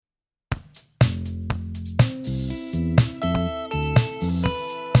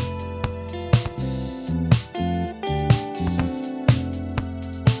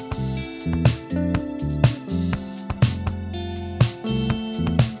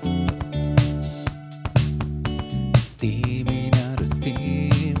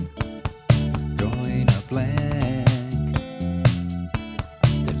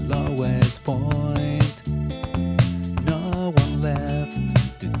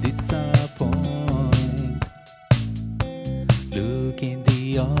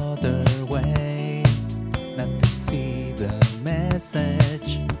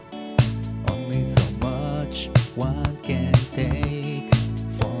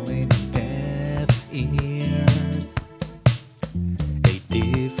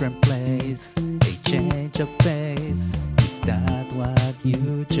a pace. Is that what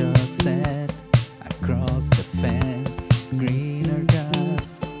you just said? Across the fence, greener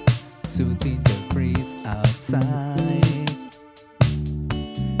grass, soothing the breeze outside,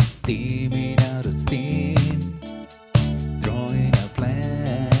 steaming out of steam, drawing a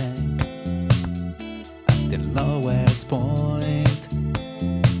blank at the lowest point.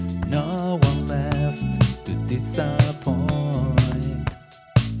 No one left to disappoint.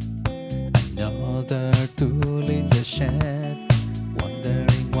 Another tool in the shed,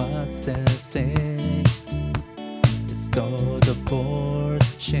 wondering what's the fix. Stored aboard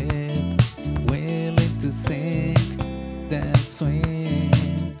ship, willing to sink, then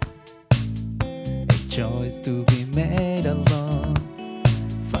swing. A choice to be made alone,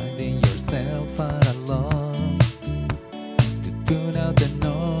 finding yourself at a loss, to tune out the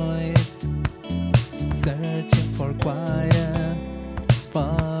noise, searching for quiet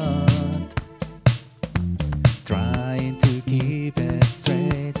spot, trying to keep it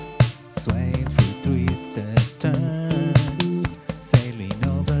straight, swaying through twisted turns, sailing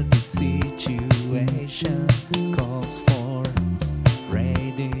over the situation, calls for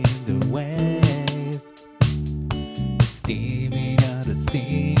raiding the wave, steaming out of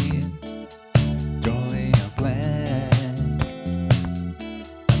steam, drawing a blank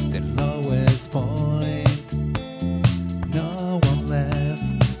at the lowest point. No one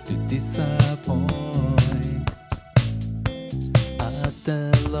left to disappoint. At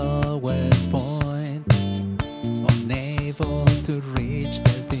the lowest point, unable to reach